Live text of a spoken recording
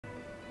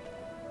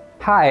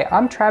Hi,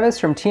 I'm Travis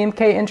from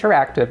TMK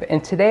Interactive,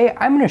 and today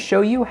I'm going to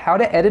show you how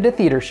to edit a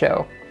theater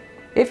show.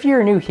 If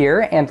you're new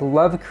here and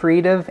love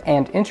creative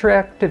and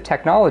interactive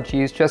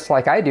technologies just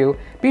like I do,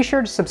 be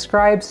sure to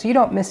subscribe so you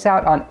don't miss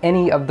out on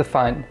any of the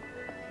fun.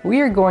 We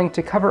are going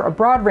to cover a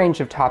broad range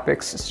of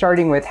topics,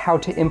 starting with how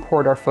to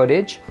import our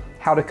footage,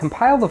 how to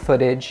compile the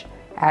footage,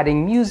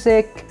 adding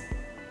music,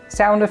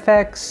 sound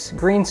effects,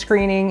 green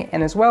screening,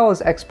 and as well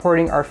as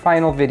exporting our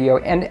final video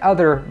and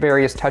other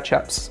various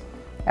touch-ups.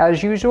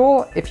 As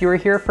usual, if you are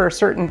here for a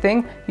certain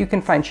thing, you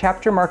can find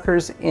chapter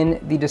markers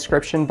in the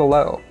description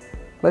below.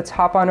 Let's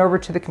hop on over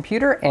to the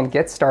computer and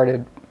get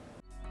started.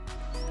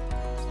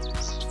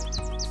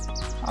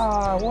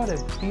 Ah, what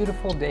a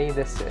beautiful day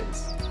this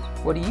is.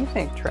 What do you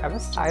think,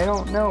 Travis? I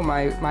don't know,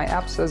 my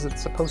app says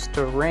it's supposed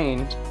to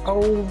rain.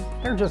 Oh,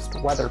 they're just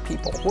weather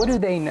people. What do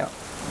they know?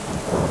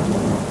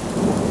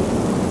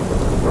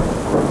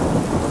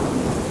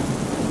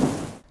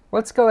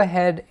 Let's go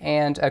ahead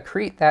and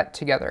create that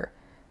together.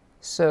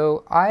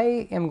 So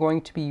I am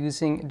going to be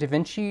using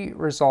DaVinci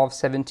Resolve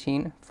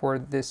 17 for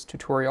this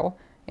tutorial,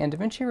 and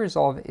DaVinci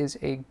Resolve is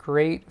a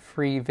great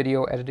free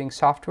video editing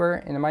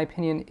software, and in my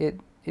opinion it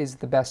is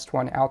the best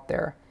one out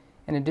there.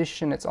 In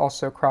addition, it's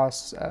also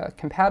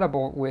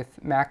cross-compatible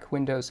with Mac,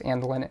 Windows,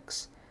 and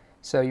Linux.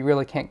 So you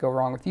really can't go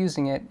wrong with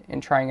using it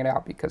and trying it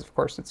out because of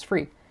course it's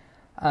free.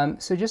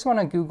 So just want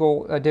to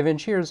Google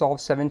DaVinci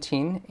Resolve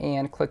 17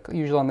 and click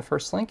usually on the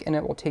first link, and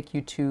it will take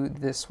you to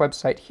this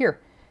website here.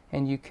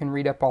 And you can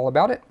read up all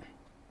about it.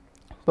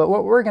 But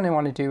what we're going to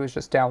want to do is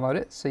just download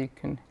it, so you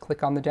can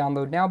click on the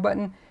Download Now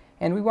button,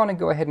 and we want to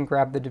go ahead and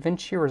grab the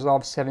DaVinci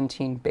Resolve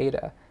 17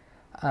 beta.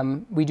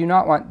 We do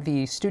not want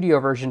the studio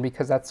version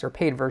because that's their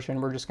paid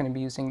version. We're just going to be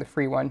using the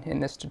free one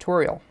in this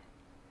tutorial.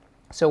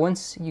 So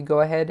once you go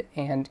ahead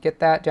and get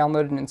that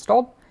downloaded and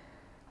installed,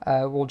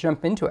 we'll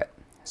jump into it.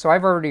 So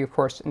I've already, of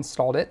course,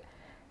 installed it,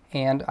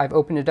 and I've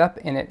opened it up,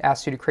 and it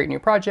asks you to create a new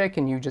project,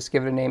 and you just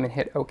give it a name and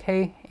hit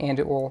OK, and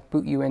it will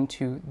boot you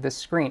into this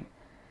screen.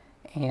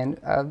 And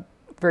a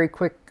very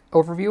quick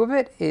overview of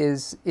it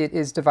is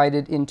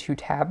divided into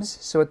tabs.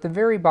 So at the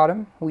very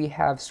bottom, we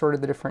have sort of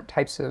the different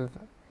types of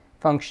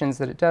functions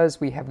that it does.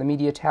 We have the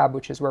media tab,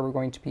 which is where we're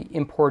going to be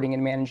importing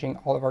and managing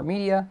all of our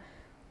media.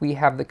 We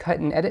have the cut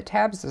and edit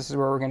tabs. This is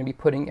where we're going to be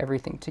putting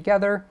everything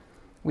together.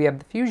 We have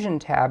the fusion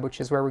tab, which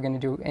is where we're going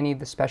to do any of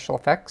the special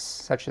effects,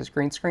 such as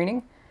green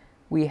screening.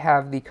 We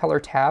have the color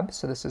tab,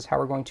 so this is how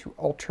we're going to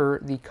alter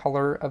the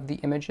color of the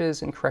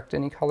images and correct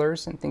any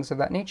colors and things of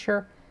that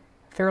nature.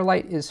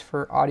 Fairlight is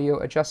for audio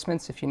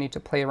adjustments if you need to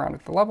play around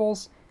with the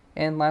levels.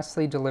 And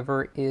lastly,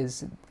 deliver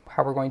is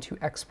how we're going to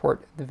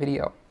export the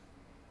video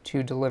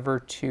to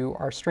deliver to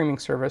our streaming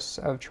service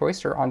of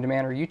choice, or on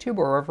demand, or YouTube,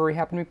 or wherever we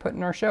happen to be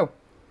putting our show.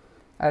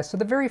 So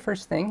the very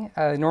first thing,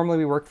 normally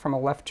we work from a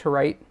left to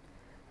right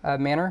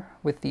manner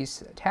with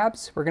these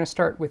tabs. We're going to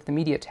start with the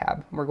media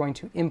tab. We're going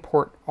to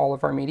import all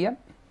of our media.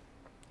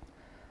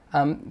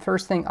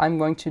 First thing I'm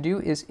going to do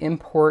is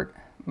import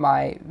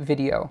my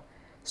video.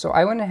 So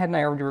I went ahead and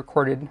I already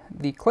recorded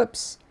the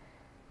clips,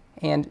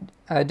 and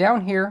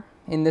down here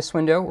in this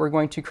window we're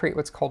going to create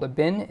what's called a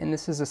bin, and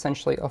this is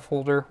essentially a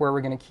folder where we're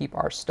going to keep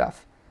our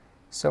stuff.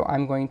 So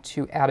I'm going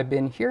to add a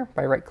bin here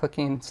by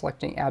right-clicking and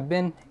selecting Add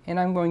Bin, and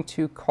I'm going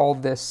to call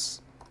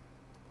this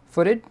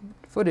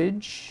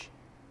footage.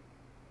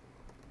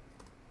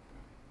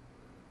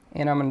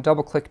 And I'm going to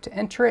double click to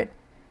enter it,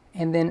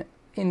 and then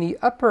in the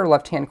upper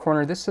left hand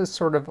corner, this is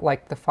sort of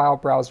like the file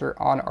browser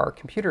on our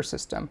computer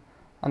system.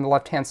 On the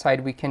left hand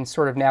side, we can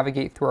sort of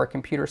navigate through our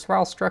computer's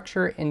file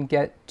structure and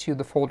get to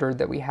the folder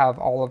that we have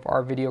all of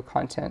our video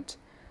content.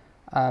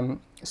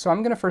 So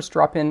I'm going to first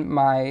drop in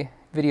my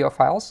video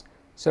files.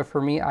 So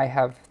for me, I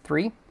have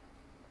 3,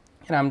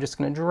 and I'm just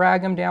going to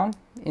drag them down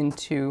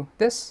into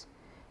this,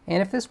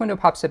 and if this window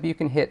pops up, you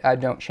can hit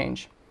Don't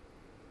Change.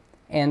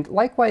 And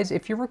likewise,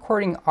 if you're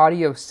recording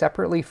audio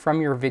separately from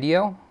your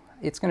video,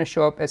 it's going to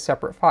show up as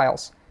separate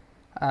files.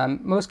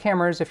 Most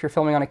cameras, if you're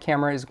filming on a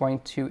camera, is going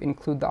to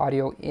include the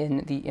audio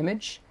in the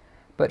image.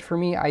 But for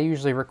me, I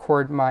usually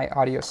record my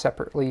audio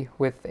separately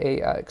with a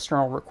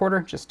external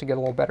recorder just to get a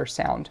little better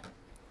sound.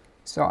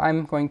 So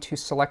I'm going to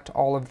select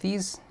all of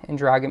these and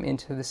drag them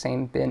into the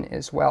same bin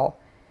as well.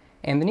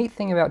 And the neat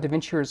thing about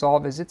DaVinci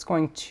Resolve is it's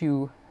going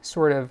to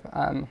sort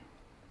of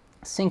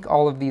sync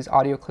all of these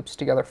audio clips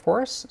together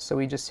for us. So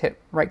we just hit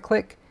right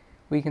click,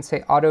 we can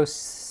say auto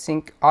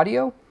sync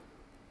audio,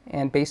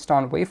 and based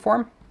on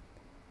waveform,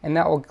 and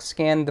that will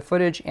scan the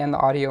footage and the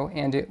audio,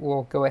 and it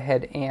will go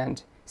ahead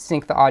and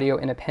sync the audio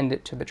and append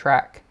it to the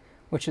track,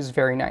 which is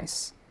very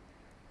nice.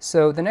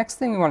 So the next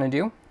thing we want to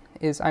do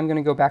is I'm going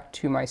to go back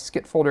to my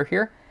skit folder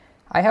here.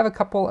 I have a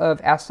couple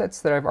of assets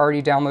that I've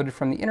already downloaded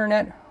from the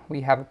internet. We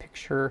have a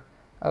picture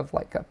of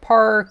like a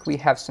park, we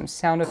have some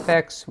sound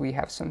effects, we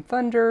have some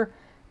thunder,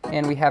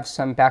 and we have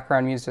some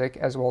background music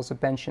as well as a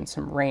bench and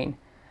some rain.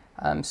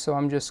 So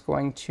I'm just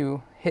going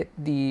to hit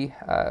the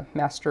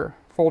master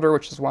folder,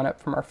 which is one up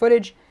from our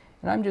footage,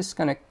 and I'm just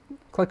going to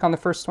click on the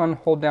first one,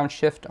 hold down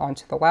Shift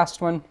onto the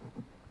last one,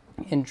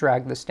 and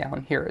drag this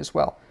down here as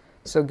well.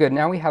 So good,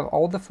 now we have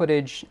all the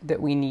footage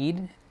that we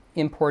need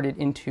imported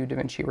into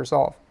DaVinci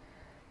Resolve.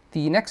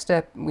 The next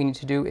step we need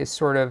to do is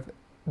sort of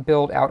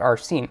build out our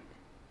scene.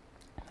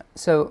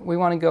 So we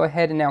want to go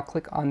ahead and now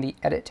click on the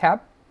Edit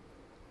tab.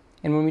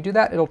 And when we do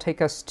that, it'll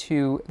take us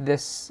to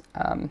this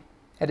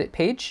edit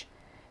page.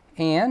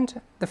 And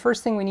the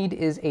first thing we need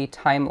is a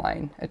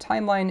timeline. A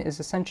timeline is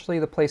essentially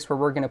the place where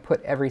we're going to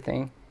put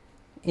everything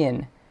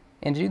in.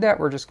 And to do that,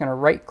 we're just going to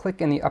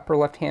right-click in the upper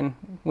left-hand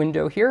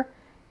window here,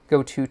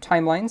 go to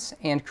Timelines,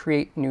 and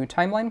create New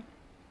Timeline.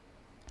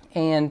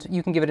 And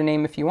you can give it a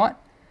name if you want.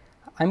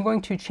 I'm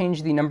going to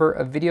change the number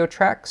of video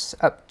tracks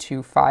up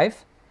to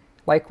 5.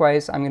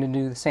 Likewise, I'm going to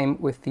do the same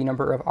with the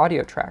number of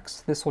audio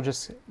tracks. This will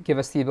just give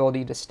us the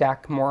ability to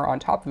stack more on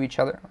top of each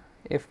other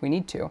if we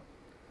need to.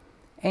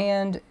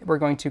 And we're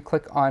going to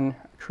click on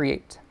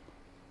Create.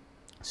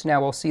 So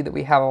now we'll see that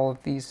we have all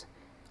of these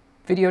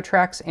video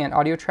tracks and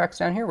audio tracks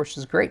down here, which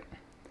is great.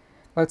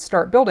 Let's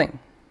start building.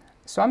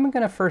 So I'm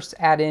going to first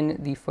add in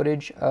the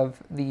footage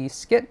of the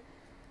skit,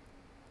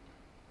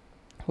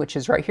 which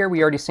is right here.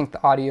 We already synced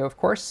the audio, of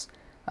course.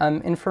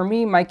 And for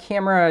me, my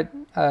camera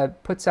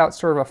puts out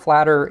sort of a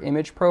flatter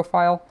image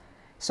profile,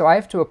 so I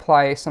have to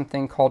apply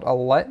something called a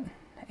LUT.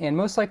 And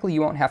most likely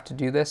you won't have to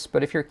do this,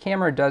 but if your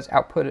camera does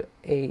output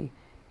a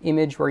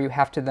image where you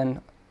have to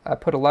then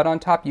put a LUT on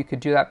top, you could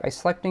do that by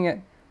selecting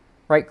it,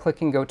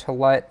 right-clicking, go to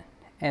LUT,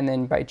 and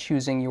then by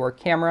choosing your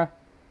camera.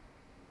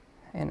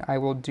 And I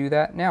will do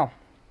that now.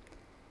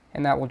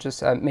 And that will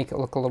just make it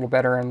look a little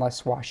better and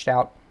less washed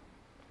out.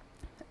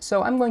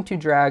 So I'm going to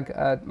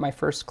drag my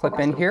first clip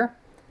in here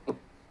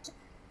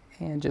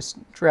and just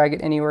drag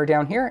it anywhere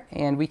down here.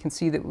 And we can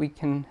see that we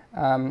can,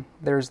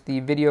 there's the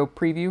video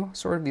preview,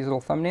 sort of these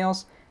little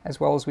thumbnails, as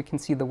well as we can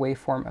see the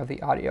waveform of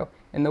the audio.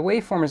 And the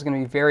waveform is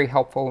going to be very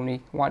helpful when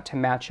we want to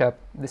match up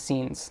the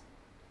scenes.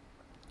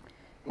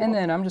 And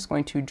then I'm just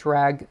going to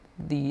drag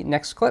the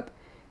next clip.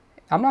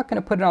 I'm not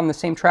going to put it on the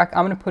same track.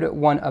 I'm going to put it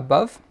one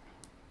above.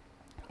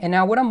 And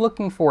now what I'm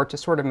looking for to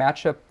sort of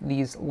match up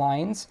these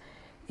lines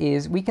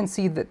is we can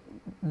see that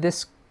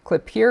this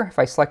clip here, if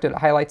I select it, it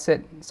highlights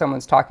it.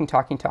 Someone's talking,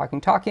 talking,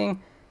 talking,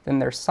 talking. Then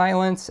there's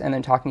silence, and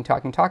then talking,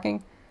 talking,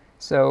 talking.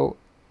 So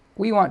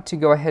we want to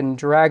go ahead and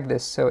drag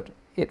this so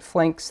it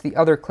flanks the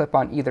other clip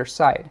on either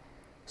side.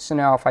 So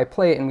now if I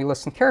play it and we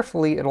listen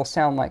carefully, it'll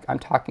sound like I'm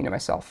talking to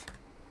myself.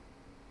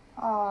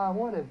 Ah,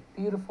 what a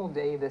beautiful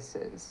day this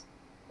is.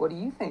 What do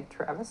you think,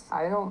 Travis?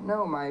 I don't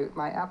know.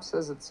 My app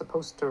says it's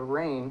supposed to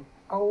rain.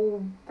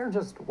 Oh, they're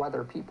just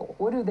weather people.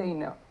 What do they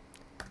know?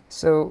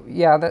 So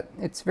yeah,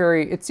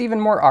 it's even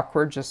more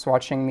awkward just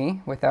watching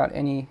me without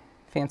any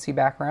fancy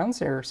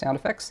backgrounds or sound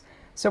effects.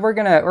 So we're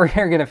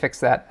gonna fix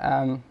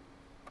that.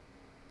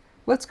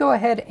 Let's go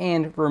ahead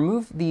and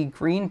remove the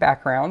green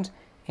background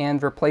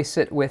and replace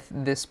it with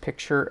this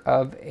picture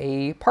of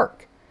a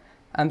park.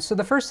 So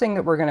the first thing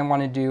that we're going to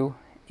want to do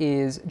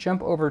is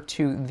jump over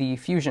to the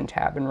Fusion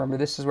tab, and remember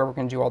this is where we're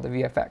going to do all the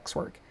VFX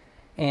work.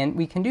 And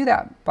we can do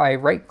that by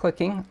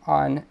right-clicking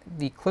on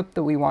the clip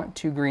that we want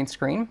to green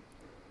screen,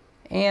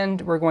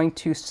 and we're going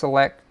to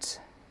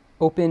select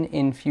Open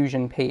in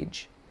Fusion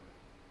Page.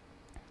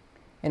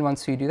 And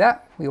once we do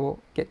that, we will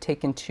get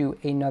taken to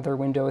another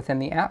window within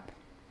the app.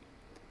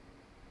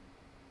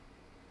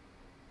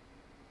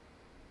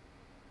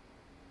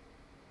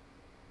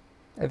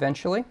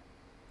 Eventually.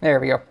 There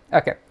we go.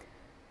 Okay.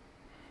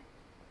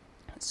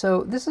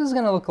 So this is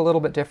going to look a little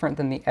bit different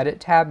than the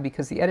Edit tab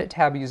because the Edit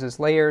tab uses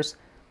layers,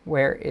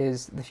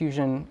 whereas the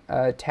Fusion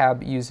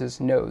tab uses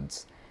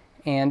nodes.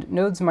 And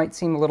nodes might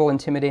seem a little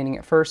intimidating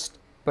at first,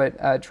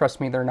 but trust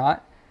me, they're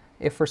not.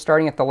 If we're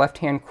starting at the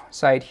left-hand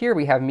side here,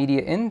 we have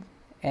media in,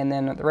 and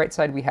then at the right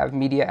side we have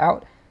media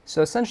out.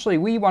 So essentially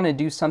we want to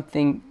do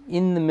something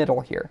in the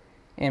middle here,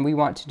 and we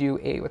want to do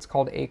what's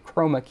called a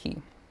chroma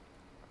key.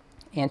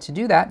 And to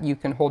do that, you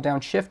can hold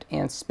down Shift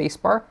and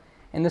Spacebar,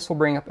 and this will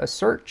bring up a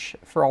search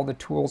for all the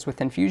tools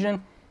within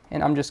Fusion.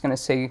 And I'm just going to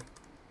say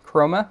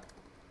chroma,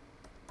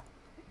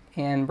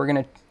 and we're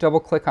going to double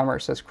click on where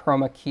it says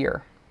chroma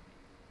keyer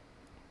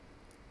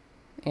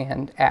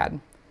and add.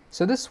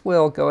 So this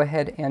will go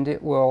ahead and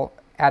it will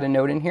add a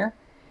node in here,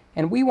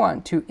 and we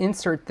want to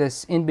insert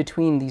this in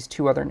between these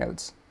two other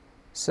nodes.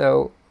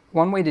 So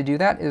one way to do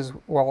that is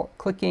while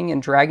clicking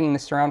and dragging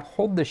this around,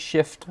 hold the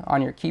Shift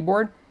on your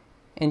keyboard,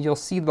 and you'll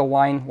see the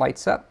line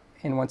lights up,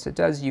 and once it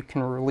does, you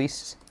can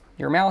release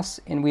your mouse,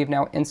 and we've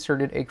now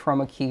inserted a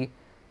chroma key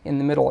in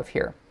the middle of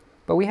here.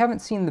 But we haven't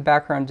seen the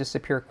background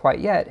disappear quite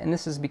yet, and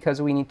this is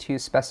because we need to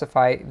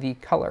specify the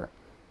color.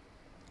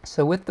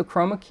 So with the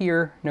chroma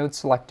keyer node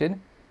selected,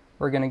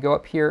 we're going to go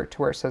up here to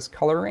where it says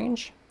color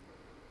range,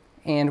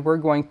 and we're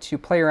going to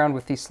play around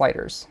with these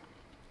sliders.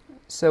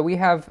 So we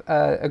have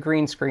a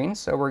green screen,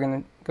 so we're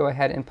going to go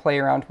ahead and play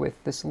around with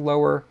this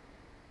lower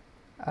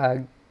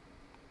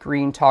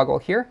green toggle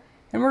here,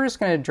 and we're just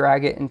going to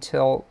drag it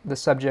until the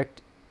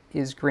subject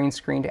is green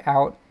screened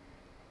out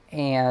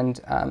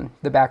and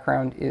the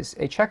background is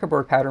a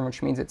checkerboard pattern,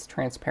 which means it's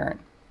transparent.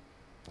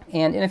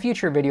 And in a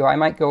future video I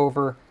might go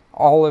over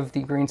all of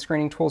the green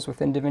screening tools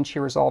within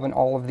DaVinci Resolve and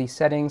all of these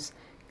settings,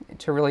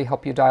 to really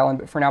help you dial in,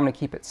 but for now I'm going to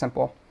keep it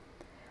simple.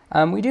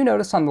 We do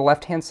notice on the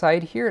left-hand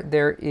side here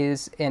there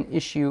is an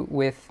issue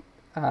with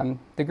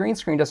the green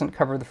screen doesn't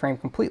cover the frame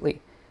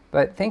completely,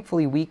 but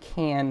thankfully we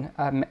can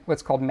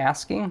what's called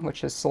masking,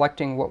 which is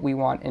selecting what we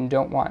want and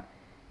don't want.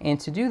 And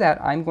to do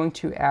that, I'm going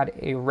to add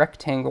a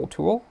rectangle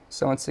tool.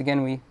 So once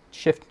again, we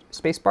shift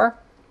spacebar,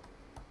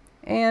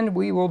 and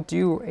we will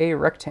do a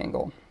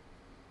rectangle.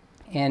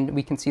 And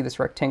we can see this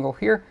rectangle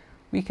here.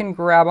 We can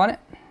grab on it,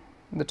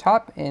 the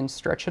top, and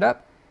stretch it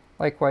up.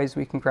 Likewise,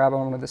 we can grab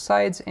on one of the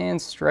sides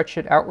and stretch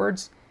it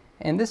outwards.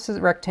 And this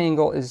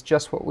rectangle is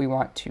just what we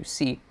want to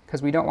see.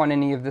 Because we don't want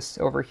any of this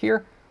over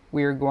here,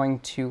 we are going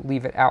to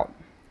leave it out.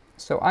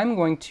 So I'm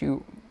going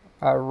to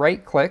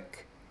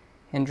right-click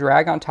and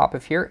drag on top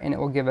of here, and it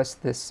will give us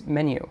this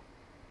menu.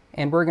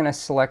 And we're going to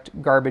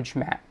select Garbage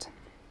Matte.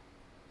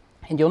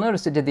 And you'll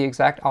notice it did the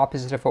exact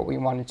opposite of what we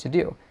wanted to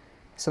do.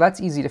 So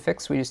that's easy to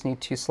fix. We just need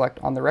to select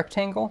on the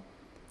rectangle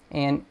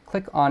and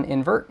click on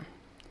Invert.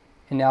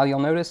 And now you'll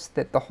notice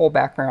that the whole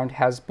background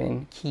has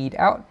been keyed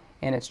out,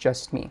 and it's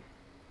just me.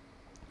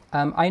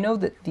 I know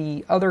that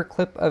the other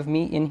clip of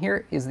me in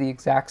here is the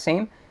exact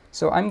same,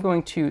 so I'm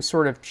going to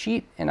sort of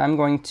cheat, and I'm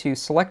going to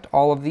select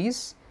all of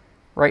these,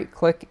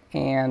 right-click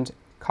and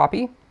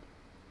copy.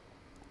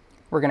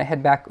 We're going to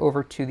head back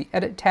over to the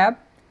Edit tab,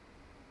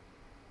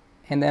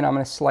 and then I'm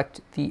going to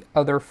select the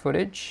other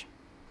footage,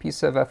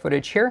 piece of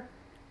footage here.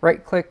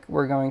 Right-click,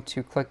 we're going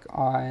to click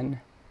on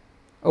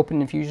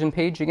Open in Fusion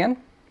page again.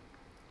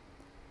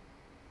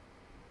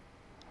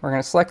 We're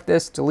going to select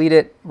this, delete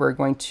it. We're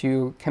going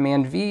to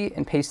Command V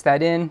and paste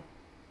that in.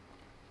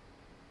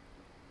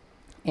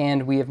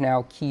 And we have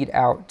now keyed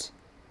out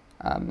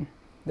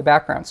the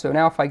background. So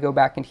now if I go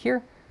back in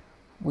here,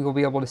 we will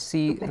be able to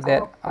see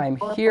that I'm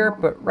here,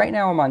 but right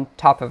now I'm on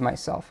top of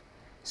myself.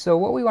 So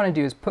what we want to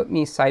do is put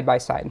me side by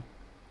side.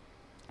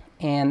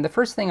 And the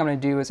first thing I'm going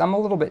to do is I'm a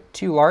little bit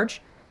too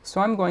large,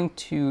 so I'm going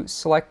to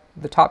select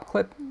the top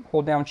clip,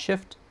 hold down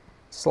Shift,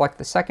 select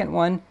the second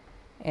one,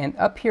 and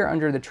up here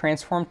under the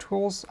transform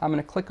tools, I'm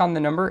going to click on the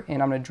number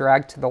and I'm going to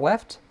drag to the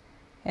left,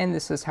 and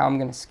this is how I'm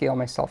going to scale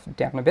myself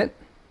down a bit.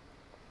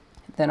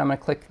 Then I'm going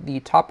to click the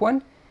top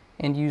one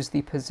and use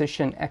the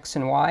position X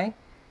and Y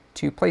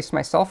to place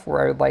myself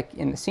where I would like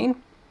in the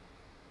scene.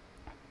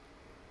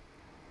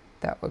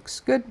 That looks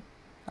good.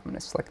 I'm going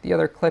to select the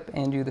other clip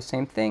and do the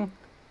same thing.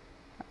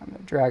 I'm going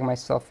to drag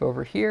myself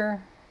over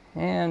here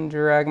and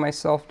drag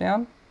myself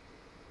down,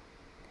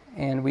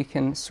 and we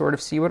can sort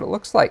of see what it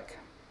looks like.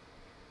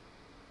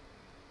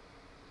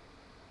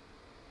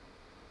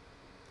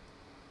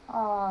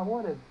 Ah,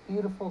 what a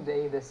beautiful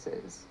day this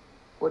is.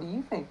 What do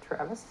you think,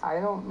 Travis? I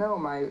don't know.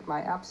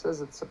 My app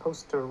says it's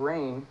supposed to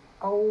rain.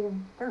 Oh,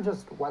 they're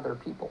just weather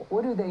people.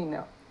 What do they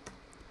know?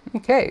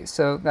 Okay,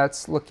 so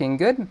that's looking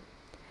good.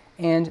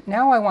 And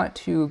now I want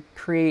to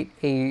create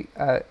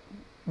a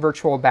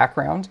virtual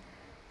background.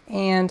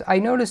 And I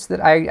noticed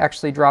that I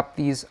actually dropped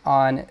these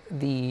on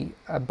the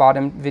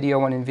bottom video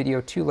 1 and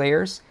video 2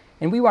 layers,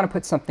 and we want to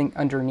put something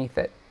underneath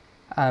it.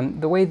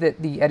 The way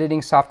that the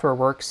editing software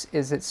works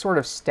is it sort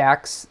of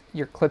stacks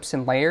your clips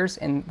in layers,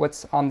 and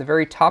what's on the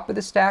very top of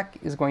the stack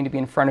is going to be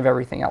in front of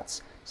everything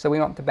else. So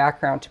we want the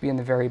background to be in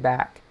the very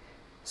back.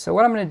 So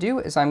what I'm going to do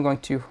is I'm going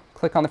to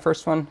click on the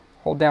first one,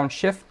 hold down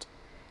Shift,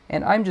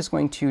 and I'm just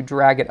going to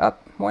drag it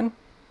up one,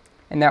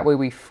 and that way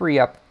we free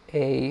up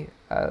a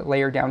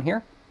layer down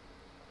here.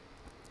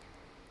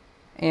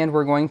 And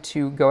we're going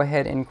to go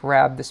ahead and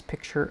grab this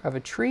picture of a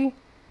tree.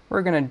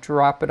 We're going to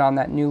drop it on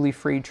that newly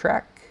freed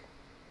track.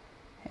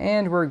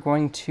 And we're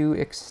going to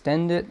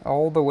extend it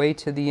all the way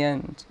to the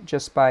end.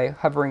 Just by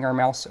hovering our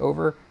mouse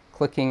over,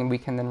 clicking, we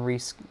can then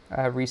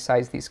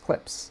resize these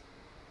clips.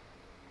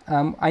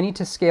 I need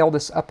to scale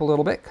this up a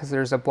little bit because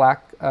there's a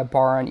black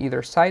bar on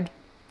either side.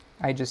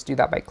 I just do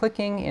that by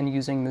clicking and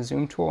using the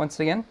zoom tool once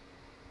again.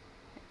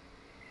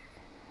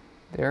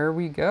 There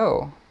we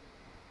go.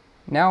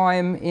 Now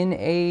I'm in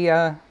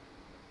a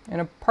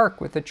park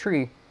with a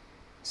tree,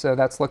 so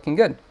that's looking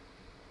good.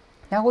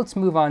 Now let's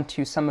move on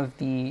to some of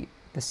the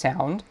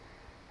sound.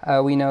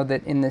 We know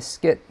that in this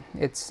skit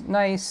it's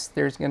nice,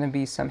 there's going to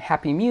be some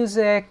happy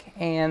music,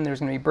 and there's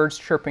going to be birds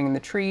chirping in the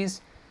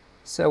trees.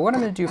 So what I'm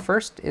going to do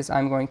first is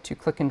I'm going to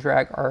click and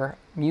drag our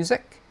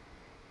music,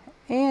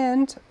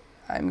 and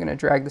I'm going to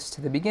drag this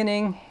to the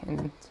beginning,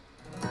 and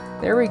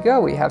there we go,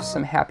 we have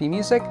some happy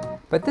music,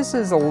 but this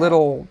is a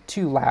little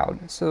too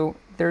loud. So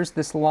there's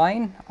this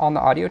line on the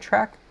audio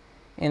track,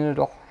 and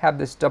it'll have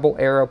this double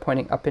arrow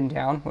pointing up and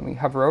down. When we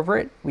hover over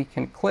it, we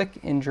can click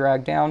and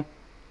drag down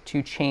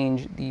to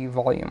change the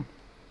volume.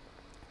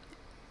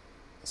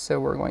 So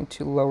we're going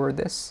to lower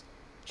this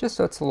just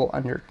so it's a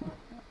little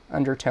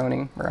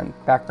undertoning or on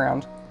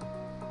background.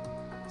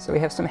 So we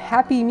have some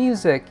happy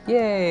music,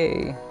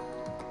 yay!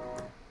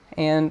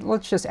 And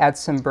let's just add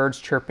some birds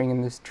chirping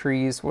in these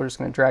trees. We're just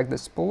going to drag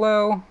this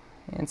below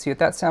and see what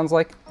that sounds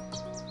like.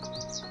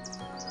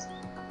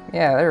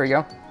 Yeah, there we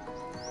go.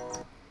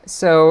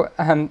 So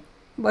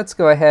let's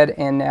go ahead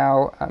and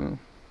now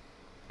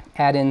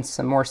add in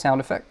some more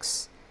sound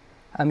effects.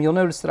 You'll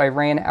notice that I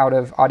ran out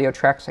of audio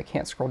tracks. I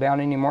can't scroll down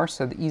anymore,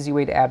 so the easy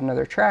way to add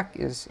another track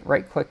is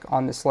right-click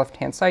on this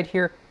left-hand side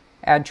here,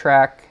 add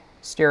track,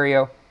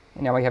 stereo,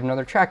 and now we have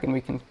another track, and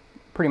we can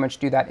pretty much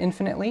do that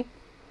infinitely.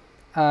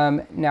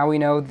 Now we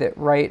know that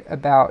right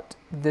about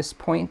this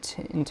point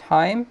in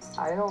time...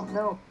 I don't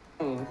know.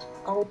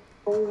 Oh,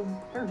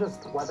 they're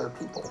just weather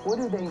people. What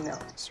do they know?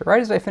 So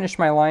right as I finish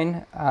my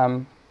line,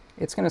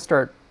 it's going to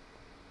start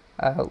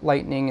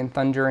lightning and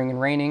thundering and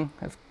raining.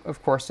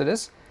 Of course it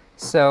is.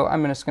 So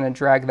I'm just going to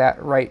drag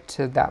that right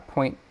to that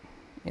point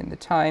in the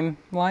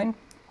timeline,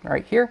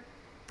 right here.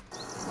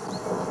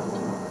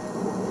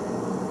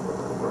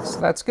 So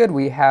that's good.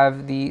 We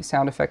have the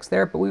sound effects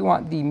there, but we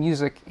want the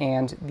music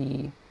and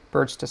the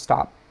birds to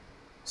stop.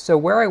 So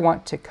where I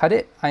want to cut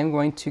it, I'm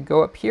going to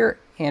go up here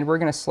and we're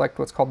going to select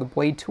what's called the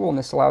blade tool, and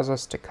this allows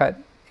us to cut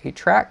a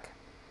track.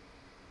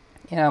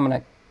 And I'm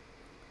going to,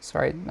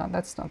 sorry, no,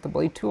 that's not the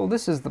blade tool,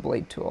 this is the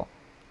blade tool.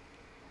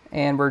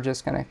 And we're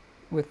just going to,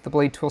 with the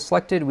blade tool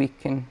selected, we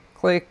can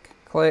click,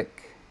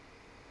 click,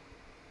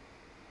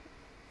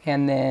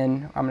 and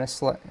then I'm going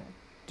to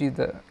do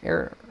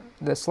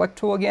the select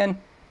tool again,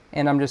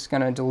 and I'm just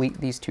going to delete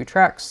these two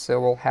tracks.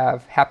 So we'll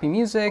have happy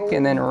music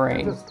and then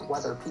rain. They're just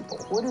weather people.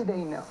 What do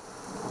they know?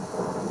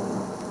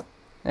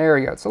 There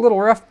we go. It's a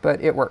little rough, but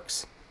it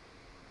works.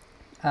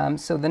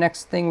 So the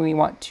next thing we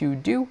want to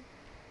do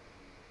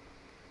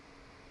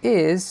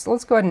is,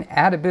 let's go ahead and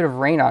add a bit of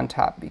rain on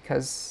top,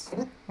 because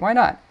why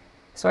not?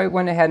 So I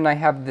went ahead and I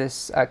have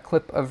this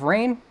clip of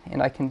rain,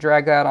 and I can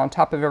drag that on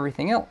top of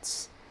everything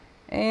else.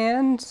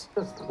 And...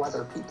 just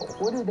weather people.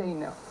 What do they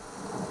know?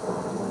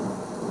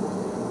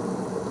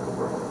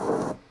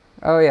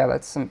 oh yeah,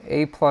 that's some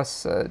A+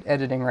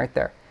 editing right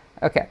there.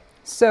 Okay,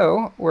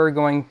 so we're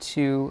going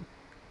to...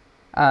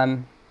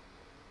 now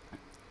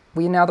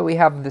that we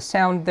have the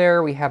sound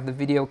there, we have the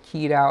video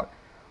keyed out,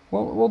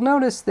 we'll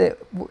notice that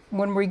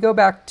when we go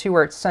back to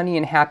where it's sunny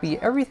and happy,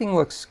 everything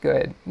looks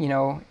good. You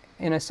know,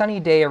 in a sunny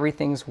day,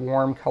 everything's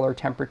warm color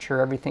temperature,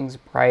 everything's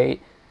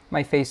bright,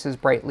 my face is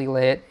brightly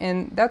lit,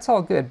 and that's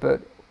all good.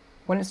 But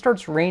when it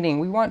starts raining,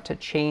 we want to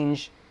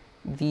change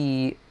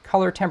the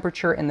color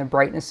temperature and the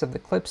brightness of the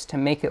clips to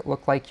make it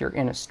look like you're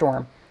in a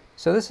storm.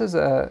 So this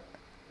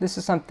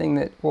is something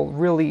that will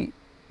really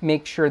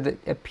make sure that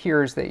it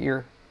appears that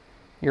your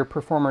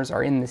performers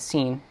are in the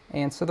scene.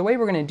 And so the way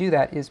we're going to do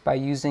that is by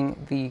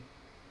using the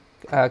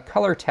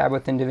color tab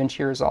within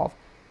DaVinci Resolve.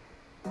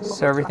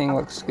 So everything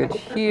looks good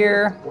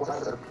here.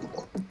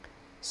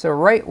 So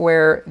right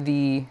where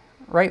the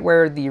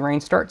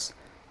rain starts,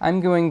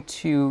 I'm going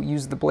to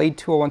use the blade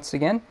tool once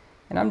again,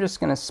 and I'm just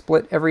going to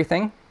split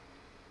everything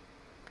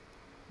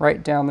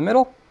right down the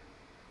middle,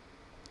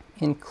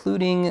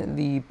 including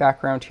the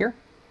background here.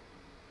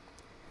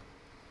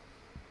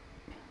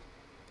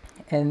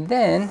 And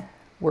then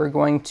we're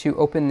going to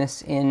open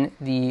this in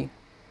the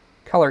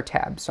color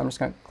tab. So I'm just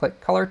going to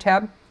click color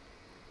tab.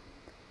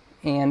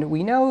 And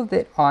we know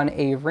that on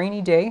a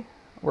rainy day,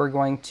 we're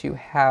going to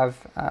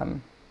have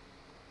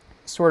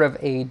sort of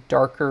a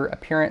darker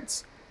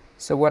appearance.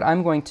 So what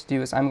I'm going to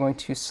do is I'm going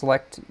to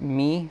select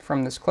me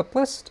from this clip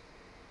list,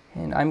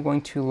 and I'm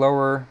going to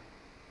lower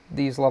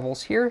these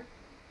levels here,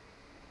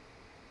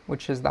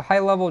 which is the high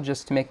level,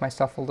 just to make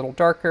myself a little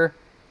darker.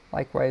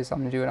 Likewise, I'm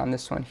going to do it on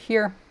this one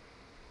here.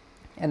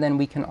 And then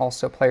we can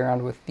also play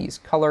around with these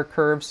color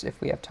curves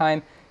if we have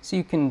time. So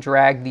you can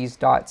drag these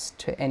dots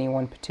to any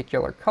one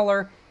particular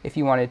color if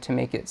you wanted to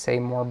make it, say,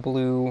 more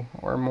blue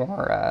or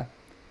more,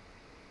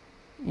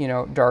 you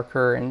know,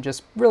 darker, and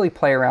just really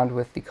play around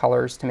with the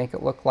colors to make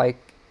it look like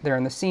they're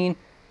in the scene.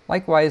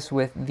 Likewise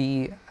with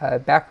the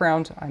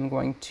background, I'm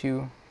going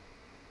to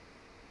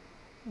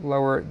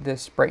lower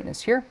this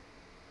brightness here.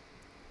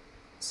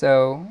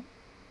 So,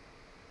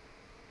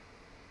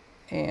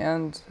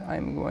 and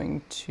I'm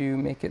going to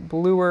make it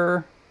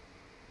bluer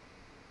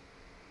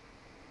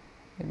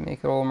and make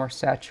it a little more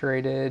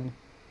saturated,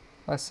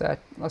 less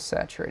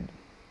saturated.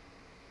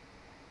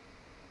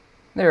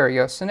 There we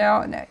go. So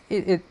now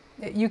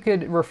you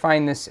could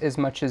refine this as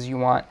much as you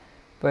want,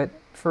 but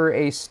for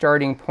a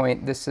starting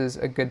point, this is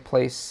a good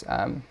place.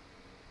 I'm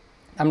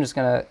just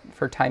gonna,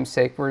 for time's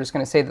sake, we're just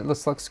gonna say that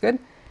this looks good.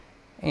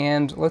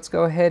 And let's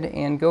go ahead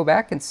and go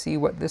back and see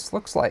what this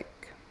looks like.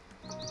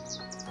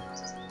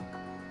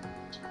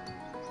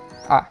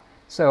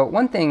 So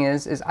one thing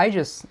is I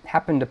just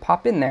happened to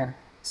pop in there.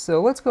 So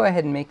let's go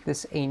ahead and make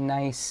this a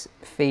nice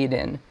fade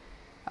in.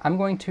 I'm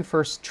going to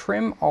first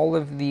trim all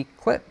of the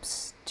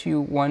clips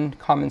to one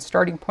common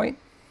starting point,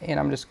 and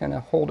I'm just going to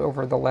hold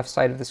over the left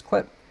side of this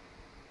clip,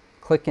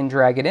 click and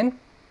drag it in.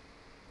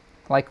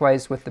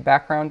 Likewise with the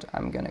background,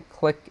 I'm going to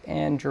click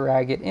and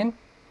drag it in.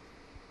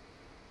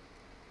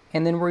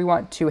 And then we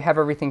want to have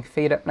everything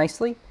fade up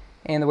nicely,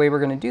 and the way we're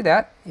going to do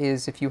that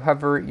is if you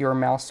hover your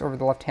mouse over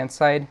the left hand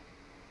side,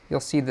 you'll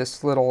see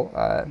this little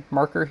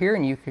marker here,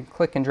 and you can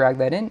click and drag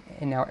that in,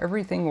 and now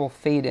everything will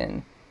fade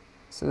in.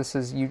 So this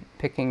is you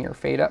picking your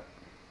fade up.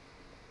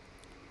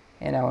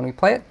 And now when we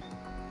play it,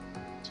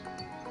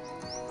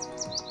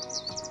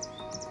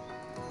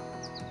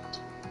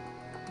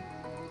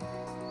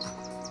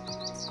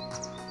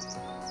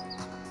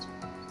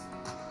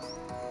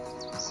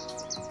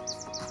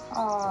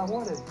 Ah,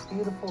 what a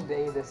beautiful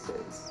day this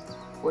is.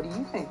 What do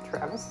you think,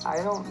 Travis? I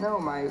don't know.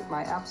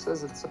 My app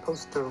says it's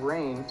supposed to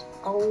rain.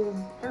 Oh,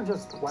 they're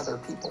just weather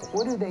people.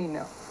 What do they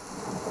know?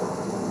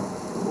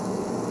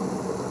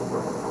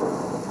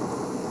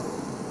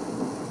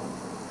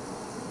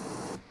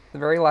 The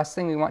very last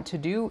thing we want to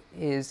do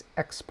is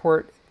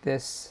export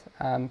this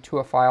to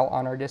a file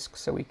on our disk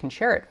so we can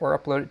share it or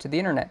upload it to the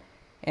internet.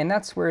 And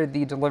that's where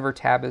the Deliver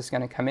tab is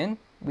going to come in.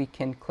 We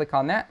can click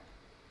on that.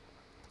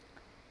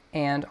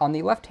 And on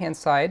the left-hand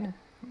side,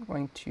 I'm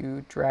going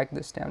to drag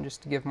this down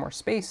just to give more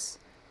space.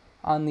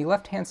 On the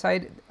left-hand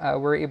side,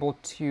 we're able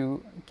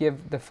to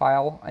give the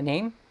file a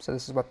name. So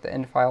this is what the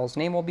end file's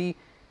name will be.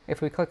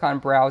 If we click on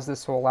Browse,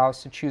 this will allow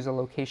us to choose a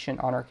location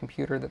on our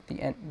computer that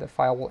the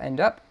file will end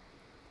up.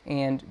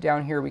 And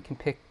down here we can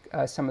pick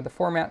some of the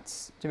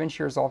formats. DaVinci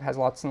Resolve has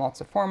lots and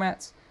lots of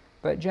formats,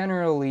 but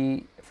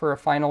generally for a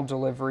final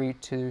delivery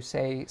to,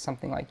 say,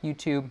 something like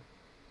YouTube,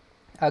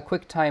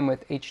 QuickTime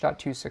with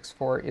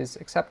H.264 is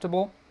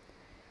acceptable.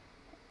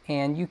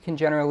 And you can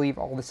generally leave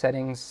all the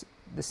settings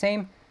the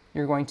same.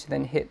 You're going to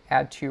then hit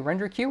Add to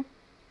Render Queue,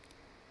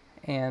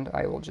 and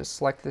I will just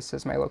select this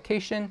as my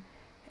location,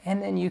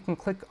 and then you can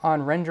click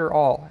on Render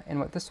All. And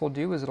what this will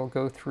do is it'll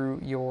go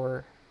through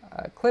your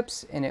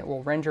clips and it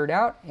will render it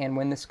out, and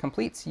when this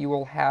completes you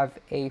will have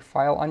a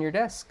file on your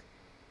desk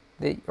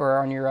or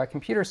on your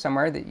computer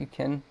somewhere that you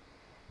can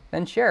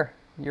then share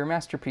your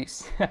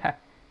masterpiece.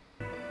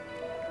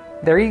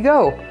 There you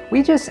go!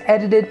 We just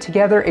edited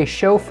together a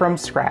show from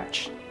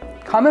scratch.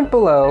 Comment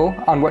below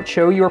on what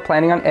show you are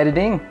planning on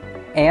editing,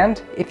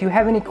 and if you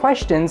have any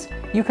questions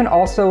you can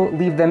also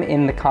leave them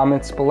in the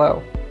comments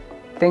below.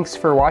 Thanks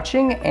for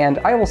watching, and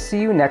I will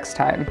see you next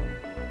time.